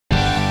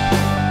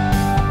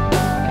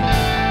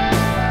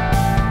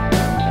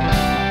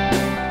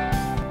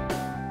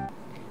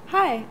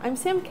I'm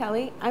Sam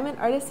Kelly. I'm an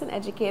artist and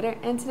educator,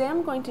 and today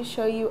I'm going to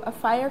show you a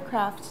fire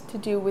craft to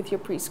do with your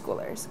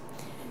preschoolers.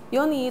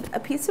 You'll need a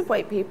piece of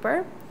white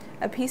paper,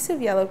 a piece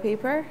of yellow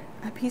paper,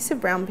 a piece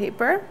of brown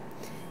paper.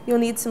 You'll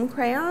need some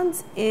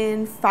crayons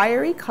in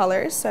fiery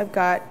colors, so I've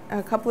got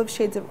a couple of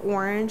shades of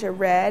orange, a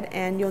red,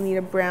 and you'll need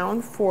a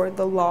brown for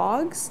the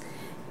logs.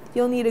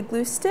 You'll need a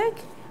glue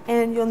stick,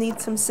 and you'll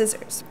need some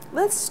scissors.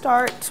 Let's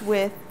start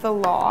with the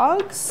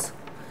logs.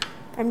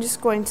 I'm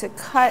just going to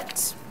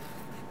cut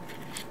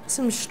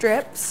some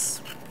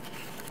strips.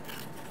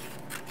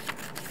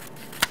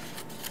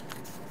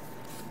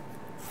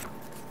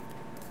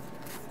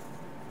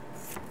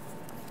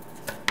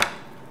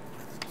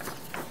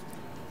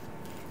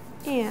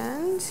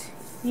 And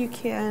you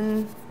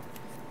can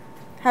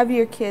have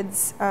your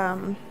kids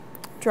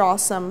draw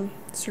some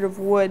sort of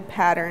wood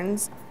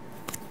patterns.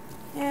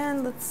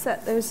 And let's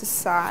set those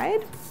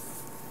aside.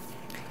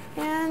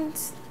 And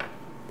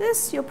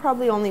this you'll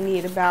probably only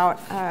need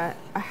about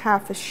a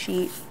half a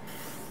sheet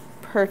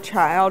per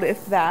child,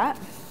 if that.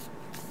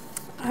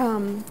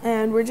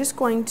 And we're just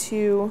going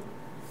to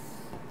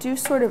do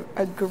sort of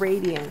a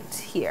gradient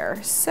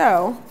here.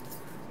 So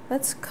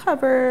let's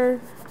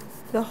cover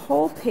the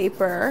whole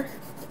paper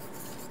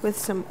with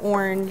some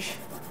orange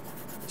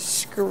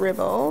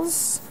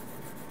scribbles.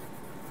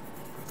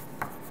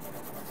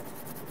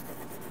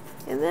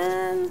 And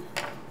then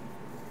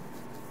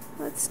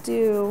let's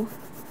do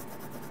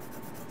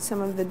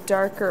some of the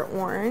darker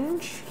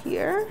orange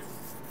here.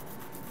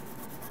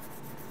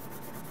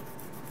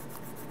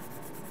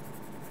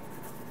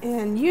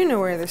 And you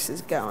know where this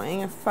is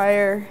going. A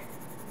fire,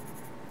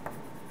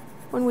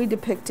 when we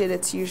depict it,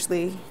 it's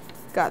usually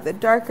got the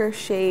darker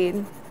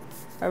shade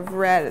of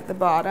red at the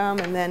bottom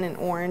and then an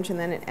orange, and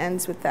then it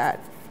ends with that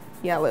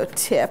yellow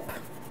tip.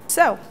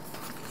 So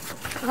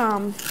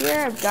here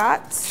I've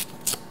got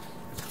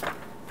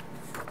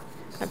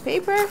my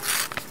paper,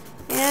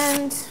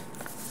 and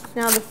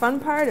now the fun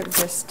part of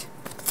just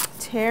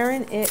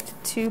tearing it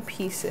to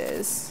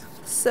pieces.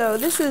 So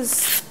this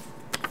is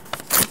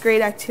a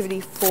great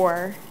activity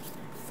for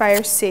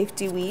Fire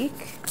Safety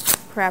Week.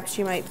 Perhaps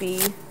you might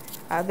be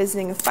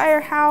visiting a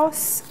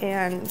firehouse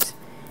and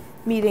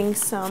meeting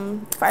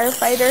some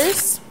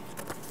firefighters,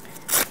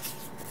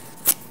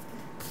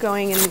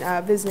 going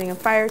and visiting a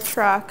fire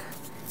truck,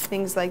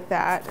 things like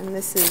that. And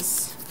this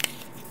is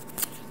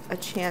a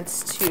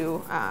chance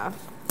to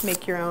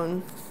make your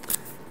own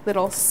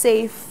little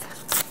safe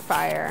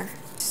fire.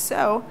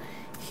 So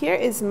here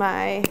is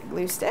my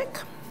glue stick,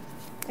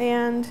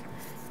 and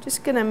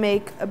just gonna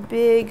make a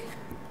big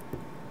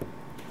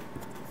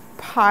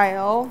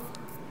pile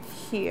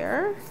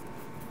here.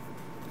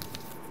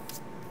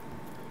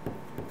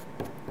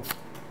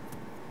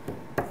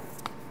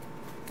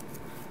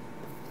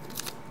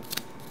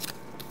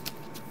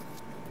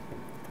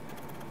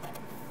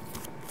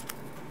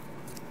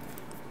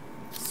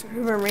 Sort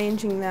of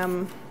arranging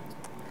them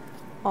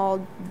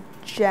all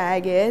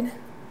jagged.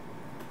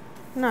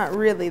 Not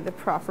really the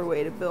proper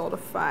way to build a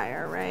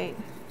fire, right?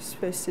 You're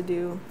supposed to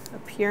do a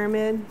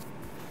pyramid,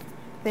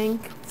 I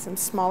think. Some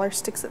smaller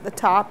sticks at the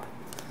top.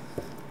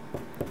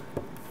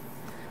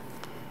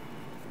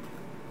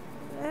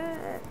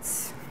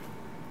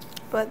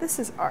 But this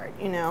is art,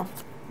 you know.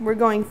 We're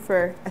going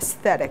for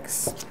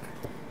aesthetics.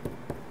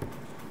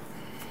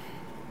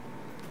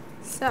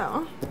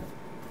 So,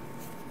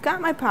 got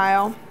my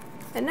pile,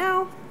 and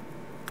now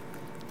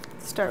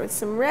start with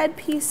some red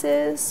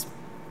pieces.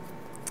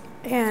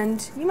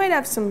 And you might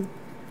have some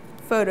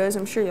photos.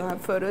 I'm sure you'll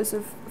have photos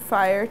of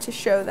fire to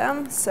show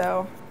them,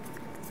 so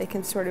they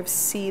can sort of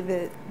see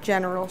the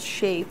general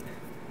shape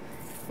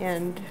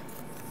and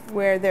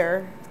where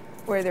they're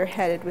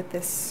headed with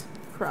this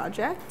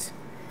project.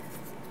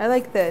 I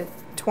like the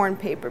torn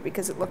paper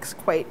because it looks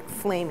quite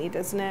flamey,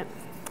 doesn't it?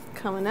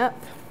 Coming up.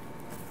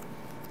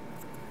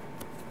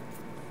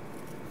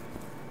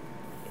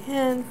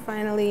 And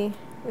finally,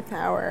 with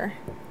our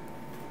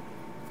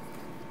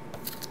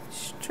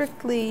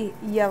strictly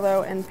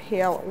yellow and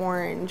pale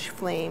orange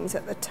flames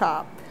at the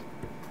top.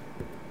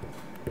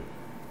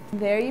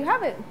 There you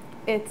have it.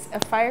 It's a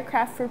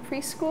firecraft for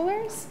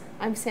preschoolers.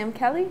 I'm Sam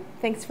Kelly.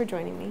 Thanks for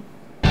joining me.